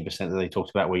 15% that they talked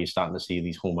about, where you're starting to see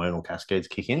these hormonal cascades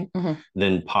kick in,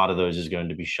 then part of those is going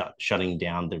to be shutting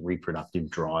down the reproductive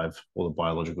drive or the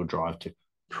biological drive to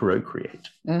procreate.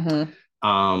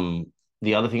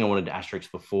 The other thing I wanted to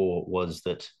asterisk before was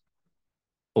that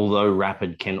although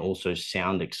rapid can also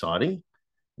sound exciting,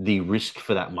 the risk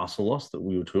for that muscle loss that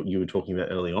you were talking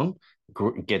about early on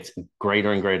gets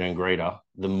greater and greater and greater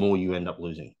the more you end up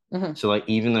losing. So like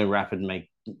even though rapid may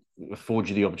afford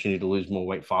you the opportunity to lose more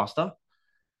weight faster,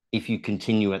 if you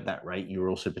continue at that rate, you're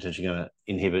also potentially going to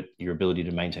inhibit your ability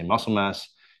to maintain muscle mass.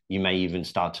 You may even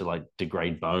start to like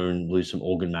degrade bone, lose some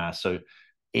organ mass. So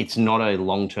it's not a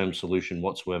long-term solution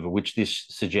whatsoever, which this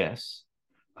suggests.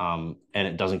 And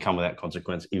it doesn't come without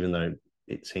consequence, even though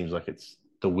it seems like it's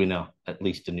the winner, at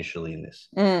least initially in this.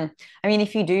 I mean,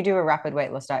 if you do a rapid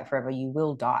weight loss diet forever, you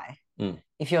will die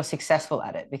if you're successful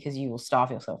at it, because you will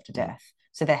starve yourself to death.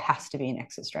 So there has to be an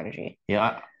exit strategy.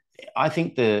 Yeah, I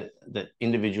think that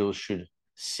individuals should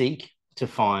seek to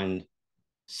find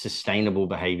sustainable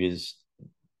behaviors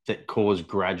that cause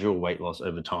gradual weight loss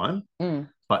over time,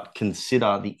 but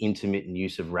consider the intermittent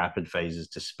use of rapid phases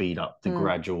to speed up the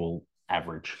gradual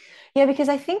average. Yeah, because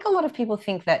I think a lot of people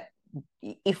think that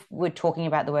if we're talking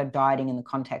about the word dieting in the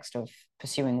context of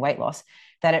pursuing weight loss,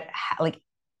 that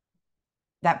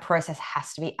that process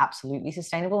has to be absolutely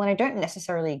sustainable. And I don't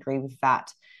necessarily agree with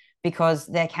that, because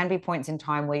there can be points in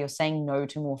time where you're saying no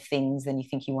to more things than you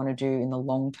think you want to do in the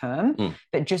long term.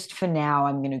 But just for now,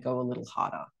 I'm going to go a little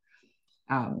harder.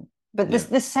 But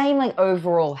the same like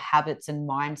overall habits and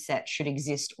mindset should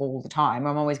exist all the time.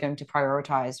 I'm always going to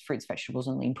prioritize fruits, vegetables,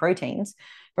 and lean proteins.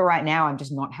 But right now, I'm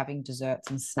just not having desserts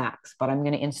and snacks, but I'm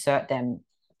going to insert them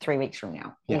 3 weeks from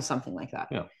now or something like that.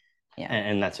 Yeah.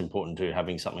 And that's important too,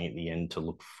 having something at the end to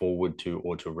look forward to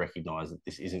or to recognize that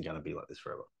this isn't going to be like this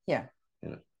forever. Yeah. You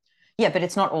know? Yeah, but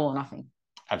it's not all or nothing.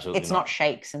 Absolutely It's not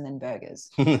shakes and then burgers.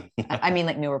 No. I mean,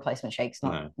 like meal replacement shakes,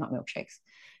 No. not milkshakes.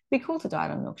 It'd be cool to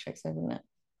diet on milkshakes, though, wouldn't it?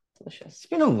 Delicious. It's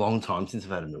been a long time since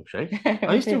I've had a milkshake.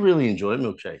 I used to really enjoy a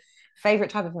milkshake. Favorite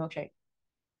type of milkshake?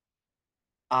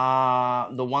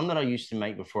 The one that I used to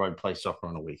make before I'd play soccer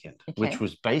on a weekend, which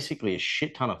was basically a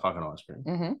shit ton of fucking ice cream.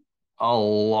 Mm-hmm. A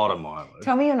lot of Milo.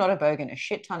 Tell me you're not a bogan. A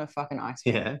shit ton of fucking ice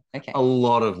cream. Yeah. Okay. A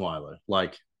lot of Milo.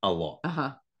 Like a lot.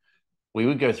 Uh-huh. We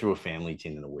would go through a family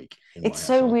tin in a week. It's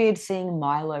so weird seeing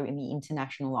Milo in the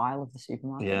international aisle of the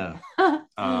supermarket. Yeah.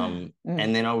 And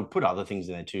then I would put other things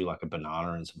in there too, like a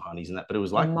banana and some honeys and that. But it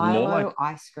was like Milo, more like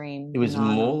ice cream. It was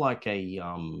banana. more like a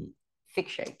thick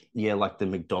shake. Yeah, like the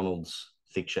McDonald's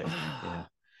thick shake. Yeah.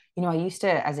 You know, I used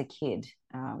to, as a kid,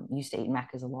 used to eat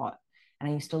Macca's a lot, and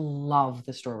I used to love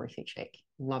the strawberry thick shake.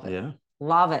 Love it. Yeah.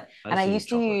 Love it. And I used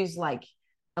to chocolate. use like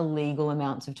illegal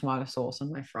amounts of tomato sauce on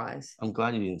my fries. I'm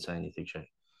glad you didn't say any thick shake.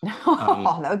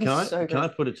 That would be so good. Can I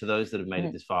put it to those that have made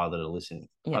it this far that are listening?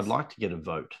 Yes. I'd like to get a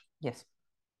vote. Yes.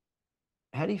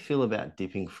 How do you feel about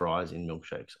dipping fries in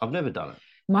milkshakes? I've never done it.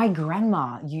 My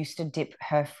grandma used to dip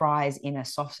her fries in a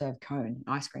soft serve cone,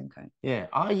 ice cream cone. Yeah.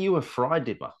 Are you a fry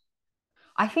dipper?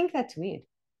 I think that's weird.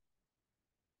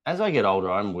 As I get older,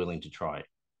 I'm willing to try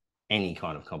any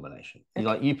kind of combination. Okay.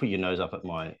 Like you put your nose up at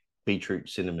my beetroot,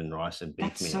 cinnamon, rice, and beef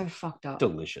That's meal. so fucked up.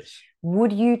 Delicious.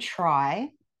 Would you try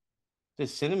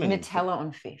There's cinnamon Nutella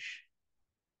on fish?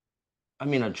 I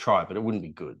mean, I'd try it, but it wouldn't be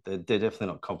good. They're definitely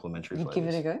not complimentary flavors. Give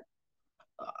it a go?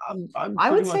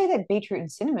 I would say that beetroot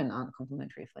and cinnamon aren't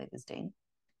complimentary flavors, Dean.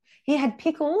 He had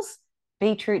pickles,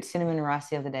 beetroot, cinnamon, rice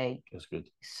the other day. That's good.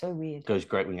 So weird. Goes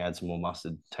great when you add some more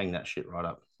mustard. Tang that shit right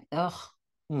up. Ugh.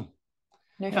 No,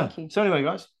 thank you. So anyway,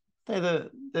 guys, they're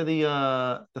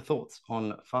the thoughts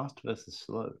on fast versus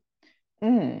slow.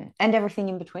 And everything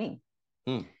in between.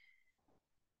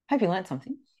 Hope you learned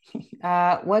something.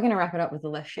 We're going to wrap it up with the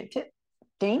less shit tip.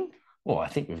 Dean? Well, I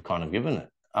think we've kind of given it.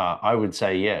 I would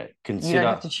say, yeah, consider... You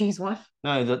don't have to choose one?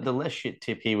 No, the less shit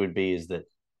tip here would be is that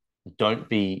don't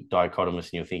be dichotomous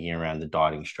in your thinking around the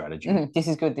dieting strategy. This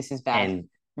is good, this is bad.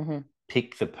 And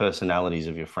pick the personalities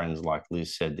of your friends, like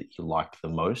Liz said, that you like the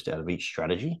most out of each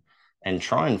strategy, and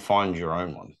try and find your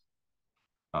own one.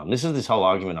 This is this whole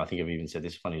argument. I think I've even said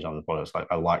this funny time on the podcast. Like,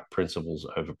 I like principles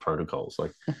over protocols.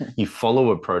 Like, you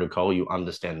follow a protocol, you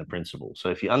understand the principle. So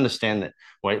if you understand that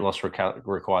weight loss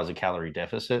requires a calorie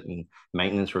deficit and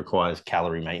maintenance requires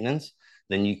calorie maintenance,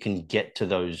 then you can get to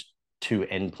those two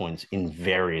endpoints in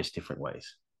various different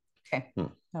ways. Okay,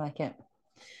 I like it.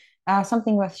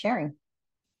 Something worth sharing.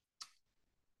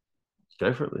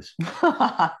 Go for it, Liz.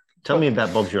 Tell me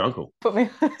about Bob's your uncle. Put me.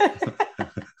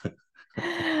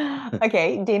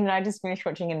 Okay, Dean and I just finished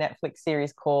watching a Netflix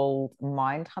series called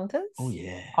Mindhunters. Oh,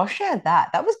 yeah. I'll share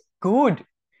that. That was good.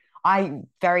 I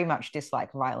very much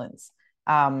dislike violence.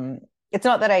 It's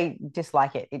not that I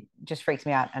dislike it. It just freaks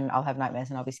me out and I'll have nightmares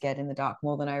and I'll be scared in the dark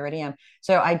more than I already am.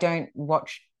 So I don't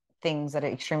watch things that are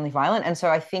extremely violent. And so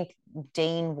I think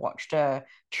Dean watched a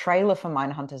trailer for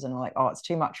Mindhunters and we're like, oh, it's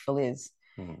too much for Liz.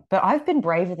 But I've been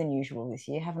braver than usual this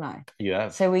year, haven't I? Yeah.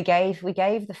 So we gave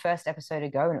the first episode a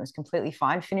go and it was completely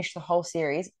fine. Finished the whole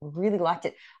series. Really liked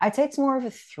it. I'd say it's more of a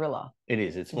thriller. It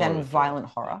is. It's more than violent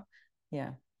horror.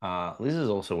 Yeah. Liz has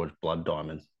also watched Blood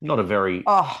Diamond. Not a very.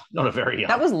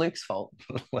 That was Luke's fault.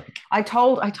 I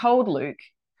told Luke.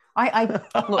 I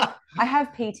look. I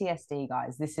have PTSD,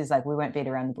 guys. This is like, we won't beat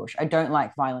around the bush. I don't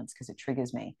like violence because it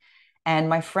triggers me. And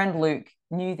my friend Luke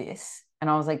knew this, and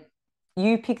I was like,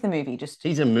 you pick the movie.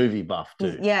 He's a movie buff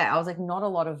too. Yeah, I was like, not a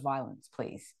lot of violence,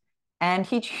 please. And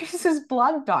he chooses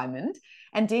Blood Diamond,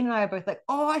 and Dean and I are both like,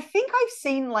 oh, I think I've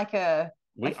seen like a.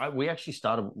 We actually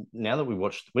started, now that we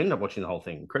ended up watching the whole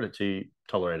thing. Credit to you,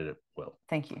 tolerated it well.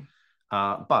 Thank you.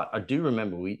 But I do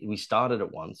remember we started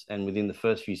it once, and within the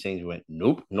first few scenes, we went,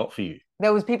 nope, not for you.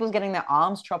 There was people getting their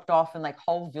arms chopped off and like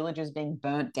whole villages being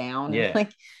burnt down. Yeah.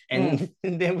 And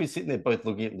then we're sitting there both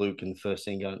looking at Luke in the first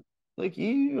scene going, look, are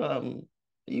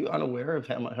you unaware of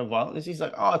how violent this is? He's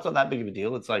like, oh, it's not that big of a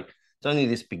deal. It's like, it's only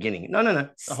this beginning. No. The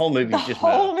whole movie is just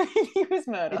murder. The whole movie was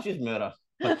murder. It's just murder.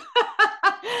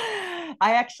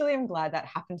 I actually am glad that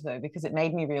happened though, because it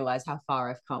made me realize how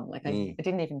far I've come. Like I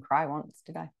didn't even cry once,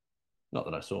 did I? Not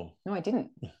that I saw. No, I didn't.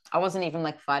 I wasn't even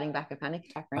like fighting back a panic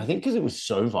attack. I think because it was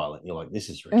so violent, you're like, this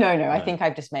is ridiculous. No, I think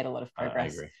I've just made a lot of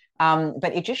progress. I agree.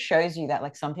 But it just shows you that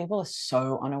like some people are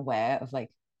so unaware of like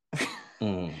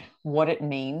what it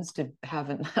means to have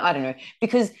I don't know,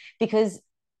 because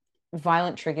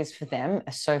violent triggers for them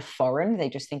are so foreign, they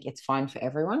just think it's fine for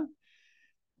everyone.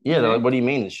 Yeah, they're like, what do you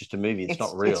mean? It's just a movie. It's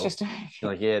not real. It's just a movie.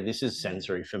 You're like, yeah, this is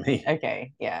sensory for me.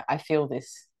 Okay, yeah, I feel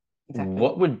this. Exactly.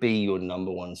 What would be your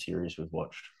number one series we've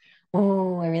watched?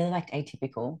 Oh, I really liked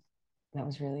Atypical. That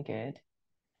was really good.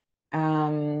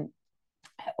 I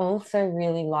also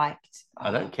really liked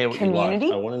I don't care what Community.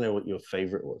 you liked. I want to know what your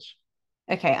favorite was.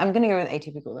 Okay, I'm gonna go with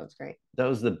Atypical. That was great. That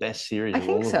was the best series I of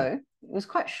think all of so. them. It was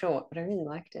quite short, but I really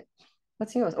liked it.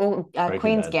 What's yours? Oh, Breaking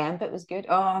Queen's Bad. Gambit was good.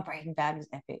 Oh, Breaking Bad was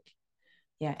epic.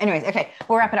 Yeah. Anyways, okay,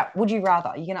 we'll wrap it up. Would you rather?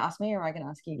 Are you gonna ask me or am I gonna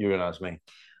ask you? You're gonna ask me.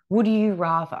 Would you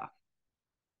rather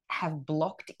have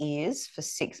blocked ears for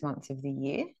 6 months of the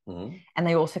year? And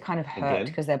they also kind of hurt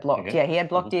because they're blocked. Yeah, he had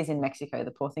blocked ears in Mexico.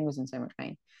 The poor thing was in so much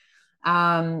pain.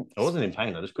 I wasn't in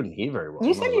pain. I just couldn't hear very well.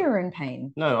 You said you were in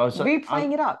pain. No, I was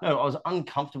replaying it up. No, I was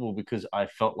uncomfortable because I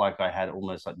felt like I had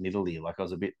almost like middle ear, like I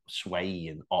was a bit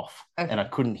swayy and off, and I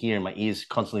couldn't hear. And my ears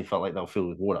constantly felt like they were filled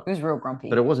with water. It was real grumpy,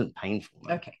 but it wasn't painful.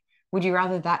 No. Okay. Would you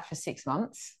rather that for 6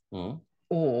 months,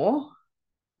 or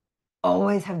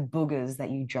always have boogers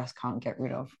that you just can't get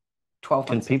rid of? 12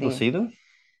 months. Can people see them?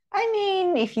 I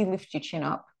mean, if you lift your chin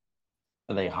up.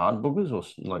 Are they hard boogers or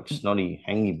like snotty,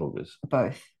 hangy boogers?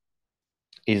 Both.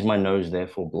 Is my nose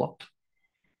therefore blocked?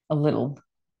 A little.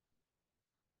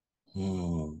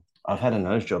 I've had a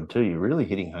nose job too. You're really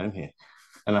hitting home here.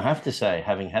 And I have to say,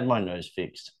 having had my nose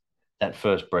fixed, that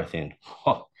first breath in,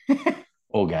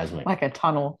 orgasmic. Like a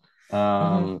tunnel.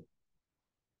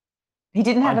 He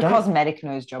didn't have a cosmetic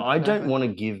nose job. I don't want to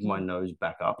give my nose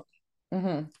back up.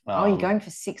 Oh, you're going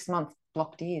for 6 months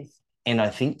blocked ears. And I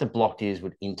think the blocked ears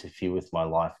would interfere with my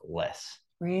life less.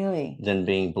 Really? Than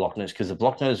being blocked nose, because the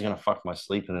blocked nose is going to fuck my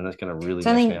sleep and then that's going to really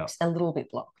mess me up. It's only a little bit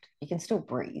blocked. You can still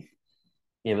breathe.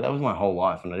 Yeah, but that was my whole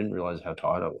life and I didn't realize how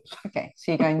tired I was. Okay,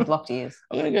 so you're going blocked ears.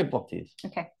 I'm going to go blocked ears.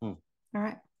 Okay. All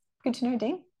right. Good to know,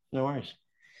 Dean. No worries.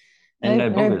 And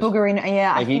no boogers. No boogering.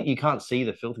 Yeah. Like you can't see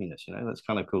the filthiness, that's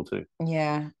kind of cool too.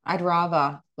 Yeah. I'd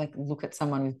rather like look at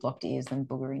someone with blocked ears than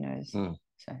boogery nose. So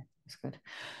that's good.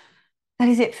 That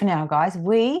is it for now, guys.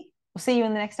 We will see you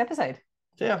in the next episode.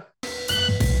 See ya.